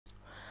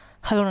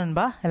Hello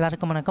நண்பா,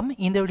 எல்லாருக்கும் வணக்கம்.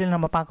 இந்த வீடியோவில்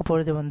நம்ம பார்க்க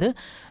போகிறது வந்து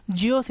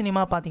ஜியோ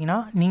சினிமா பார்த்தீங்கன்னா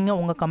நீங்கள்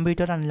உங்கள்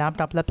கம்ப்யூட்டர் அண்ட்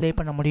லேப்டாப்பில் ப்ளே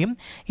பண்ண முடியும்.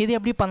 இது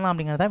எப்படி பண்ணலாம்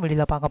அப்படிங்கிறத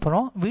வீடியோவில் பார்க்க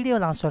போகிறோம். வீடியோ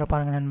லாஸ்ட் வர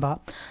பாருங்கள் நண்பா.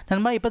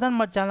 இப்போ தான்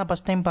நம்ம சேனலை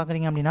ஃபஸ்ட் டைம்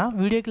பார்க்குறீங்க அப்படின்னா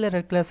வீடியோக்குள்ள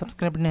ரெட் கலர்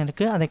சப்ஸ்கிரைப் பண்ணி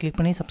இருக்குது, அதை கிளிக்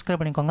பண்ணி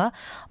சப்ஸ்கிரைப் பண்ணிக்கோங்க.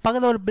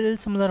 பக்கத்தில் ஒரு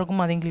பில் சிம்பிளாக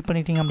இருக்கும், அதையும் கிளிக்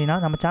பண்ணிட்டீங்க அப்படின்னா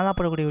நம்ம சேனல்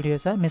போடக்கூடிய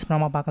வீடியோஸை மிஸ்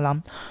பண்ணாமல் பார்க்கலாம்.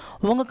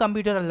 உங்கள்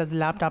கம்ப்யூட்டர்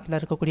அல்லது லேப்டாப்பில்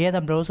இருக்கக்கூடிய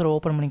அந்த ப்ரௌசரை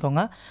ஓப்பன்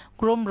பண்ணிக்கோங்க.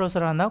 குரோம்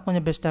ப்ரௌசராக இருந்தால்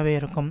கொஞ்சம் பெஸ்ட்டாகவே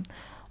இருக்கும்.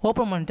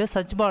 ஓப்பன் பண்ணிட்டு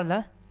சர்ச்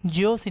பாரில்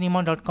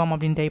jiocinema.com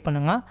அப்படின்னு டைப்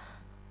பண்ணுங்கள்.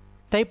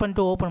 டைப்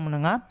பண்ணிட்டு ஓப்பன்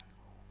பண்ணுங்கள்.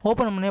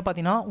 ஓப்பன் பண்ணே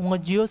பார்த்தீங்கன்னா உங்கள்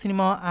ஜியோ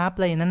சினிமா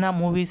ஆப்பில் என்னென்ன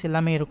மூவிஸ்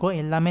எல்லாமே இருக்கோ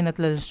எல்லாமே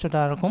நேரத்தில்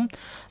லிஸ்டடாக இருக்கும்.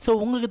 ஸோ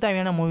உங்களுக்கு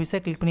தேவையான மூவிஸை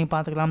கிளிக் பண்ணி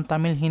பார்த்துக்கலாம்.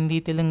 தமிழ், ஹிந்தி,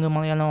 தெலுங்கு,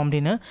 மலையாளம்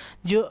அப்படின்னு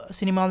ஜியோ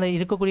சினிமாவில்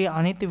இருக்கக்கூடிய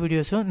அனைத்து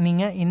வீடியோஸும்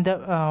நீங்கள் இந்த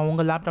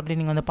உங்கள் லேப்டாப்லேயே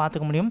நீங்கள் வந்து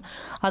பார்த்துக்க முடியும்.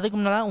 அதுக்கு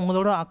முன்னால்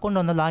உங்களோட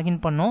அக்கௌண்ட் வந்து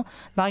லாகின் பண்ணணும்.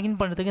 லாகின்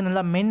பண்ணுறதுக்கு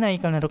நல்லா மென்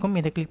ஐக்கான் இருக்கும்,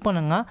 இதை கிளிக்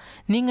பண்ணுங்கள்.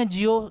 நீங்கள்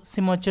ஜியோ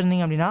சிம்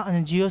வச்சுருந்தீங்க அப்படின்னா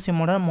அந்த ஜியோ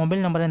சிம்மோட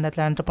மொபைல் நம்பரை இந்த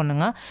இடத்துல என்ட்ரு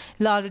பண்ணுங்கள்.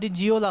 இல்லை ஆல்ரெடி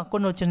ஜியோவில்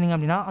அக்கௌண்ட் வச்சுருந்தீங்க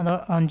அப்படின்னா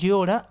அந்த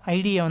ஜியோட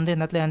ஐடியை வந்து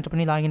இந்த இடத்துல என்ட்ரு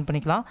பண்ணி லாகின்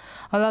பண்ணிக்கலாம்.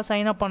 அதாவது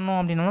சைன் அப் பண்ணணும்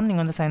அப்படின்னாலும்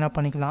நீங்கள் வந்து சைன் அப்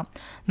பண்ணிக்கலாம்.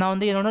 நான்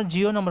வந்து என்னோட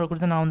ஜியோ நம்பரை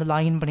கொடுத்து நான் வந்து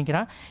லாகின்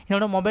பண்ணிக்கிறேன்.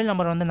 என்னோட மொபைல்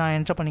நம்பரை வந்து நான்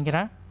என்ட்ரு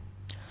பண்ணிக்கிறேன்.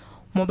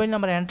 மொபைல்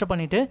நம்பரை என்ட்ரு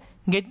பண்ணிவிட்டு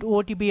கெட்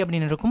ஓடிபி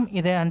அப்படின்னு இருக்கும்,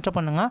 இதை என்ட்ரு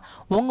பண்ணுங்கள்.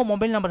 உங்கள்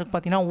மொபைல் நம்பருக்கு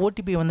பார்த்தீங்கன்னா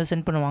ஓடிபி வந்து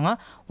சென்ட் பண்ணுவாங்க.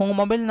 உங்கள்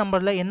மொபைல்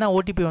நம்பரில் என்ன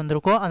ஓடிபி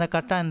வந்திருக்கோ அதை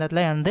கரெக்டாக இந்த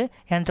இடத்துல வந்து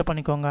என்ட்ரு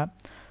பண்ணிக்கோங்க.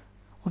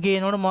 ஓகே,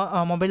 என்னோட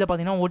மொபைலில்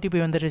பார்த்தீங்கன்னா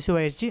ஓடிபி வந்து ரிசீவ்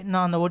ஆயிடுச்சு.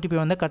 நான் அந்த ஓடிபி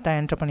வந்து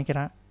கரெக்டாக என்ட்ரு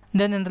பண்ணிக்கிறேன்.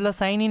 தென் இந்த இடத்துல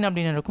சைன்இன்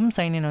அப்படின்னு இருக்கும்,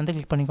 சைன்இன் வந்து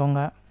கிளிக்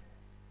பண்ணிக்கோங்க.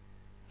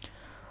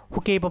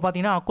 ஓகே, இப்போ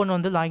பார்த்தீங்கன்னா அக்கௌண்ட்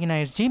வந்து லாகின்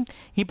ஆகிடுச்சு.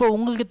 இப்போ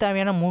உங்களுக்கு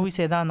தேவையான மூவிஸ்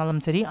எதாக இருந்தாலும்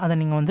சரி அதை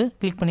நீங்கள் வந்து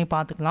கிளிக் பண்ணி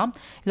பார்த்துக்கலாம்.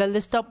 இல்லை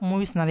லிஸ்ட் ஆஃப்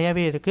மூவிஸ்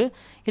நிறையாவே இருக்குது.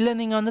 இல்லை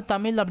நீங்கள் வந்து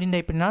தமிழ் அப்படின்னு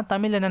டைப் பண்ணால்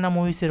தமிழ் என்னென்ன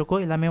மூவிஸ்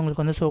இருக்கோ எல்லாமே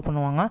உங்களுக்கு வந்து ஷோ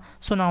பண்ணுவாங்க.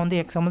 ஸோ நான்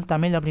வந்து எக்ஸாம்பிள்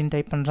தமிழ் அப்படின்னு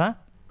டைப் பண்ணுறேன்.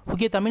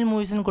 ஓகே, தமிழ்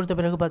மூவிஸ்னு கொடுத்த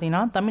பிறகு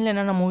பார்த்தீங்கன்னா தமிழ்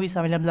என்னென்ன மூவிஸ்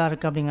அவைலபிளாக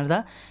இருக்குது அப்படிங்கிறத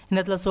இந்த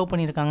இடத்துல ஷோ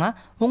பண்ணியிருக்காங்க.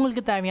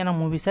 உங்களுக்கு தேவையான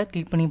மூவிஸை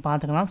கிளிக் பண்ணி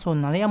பார்த்துக்கலாம். ஸோ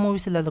நிறையா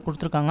மூவிஸ் இல்லை அதை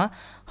கொடுத்துருக்காங்க.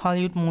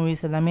 ஹாலிவுட்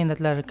மூவிஸ் எல்லாமே இந்த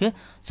இடத்துல இருக்குது.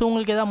 ஸோ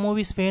உங்களுக்கு எதாவது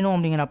மூவிஸ் வேணும்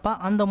அப்படிங்கிறப்ப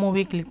அந்த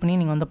மூவியை கிளிக் பண்ணி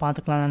நீங்கள் வந்து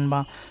பார்த்துக்கலாம்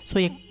நண்பா. ஸோ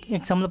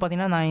எக்ஸாம்பிள்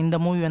பார்த்தீங்கன்னா நான் இந்த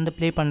மூவி வந்து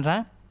ப்ளே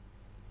பண்ணுறேன்.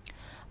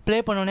 ப்ளே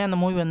பண்ணோடனே அந்த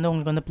மூவி வந்து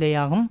உங்களுக்கு வந்து ப்ளே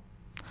ஆகும்.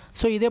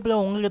 ஸோ இதே போல்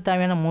உங்களுக்கு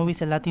தேவையான மூவிஸ்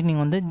எல்லாத்தையும்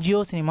நீங்கள் வந்து ஜியோ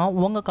சினிமா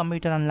உங்கள்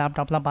கம்ப்யூட்டர் அண்ட்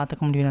லேப்டாப்லாம்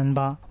பார்த்துக்க முடியும்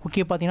நண்பா.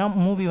 ஓகே, பார்த்தீங்கன்னா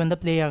மூவி வந்து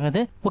ப்ளே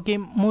ஆகுது. ஓகே,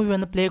 மூவி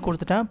வந்து ப்ளே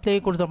கொடுத்துட்டேன். ப்ளே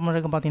கொடுத்த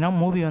பிறகு பார்த்தீங்கன்னா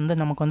மூவி வந்து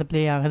நமக்கு வந்து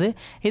ப்ளே ஆகுது.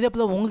 இதே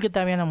போல் உங்களுக்கு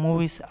தேவையான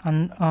மூவிஸ்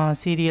அண்ட்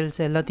சீரியல்ஸ்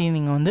எல்லாத்தையும்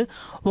நீங்கள் வந்து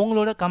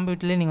உங்களோட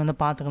கம்ப்யூட்டர்லேயே நீங்கள் வந்து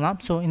பார்த்துக்கலாம்.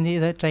 ஸோ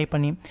இதை ட்ரை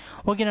பண்ணி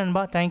ஓகே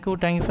நண்பா,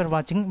 தேங்க்யூ ஃபார்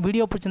வாட்சிங்.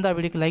 வீடியோ பிடிச்சிருந்தா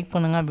வீடியோக்கு லைக்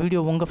பண்ணுங்கள்.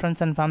 வீடியோ உங்கள்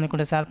ஃப்ரெண்ட்ஸ் அண்ட் ஃபேமிலி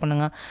கூட ஷேர்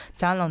பண்ணுங்கள்.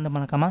 சேனலை வந்து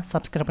மறக்காமல்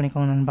சப்ஸ்கிரைப்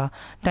பண்ணிக்கோங்க நண்பா.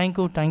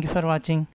 தேங்க்யூ ஃபார் வாட்சிங்.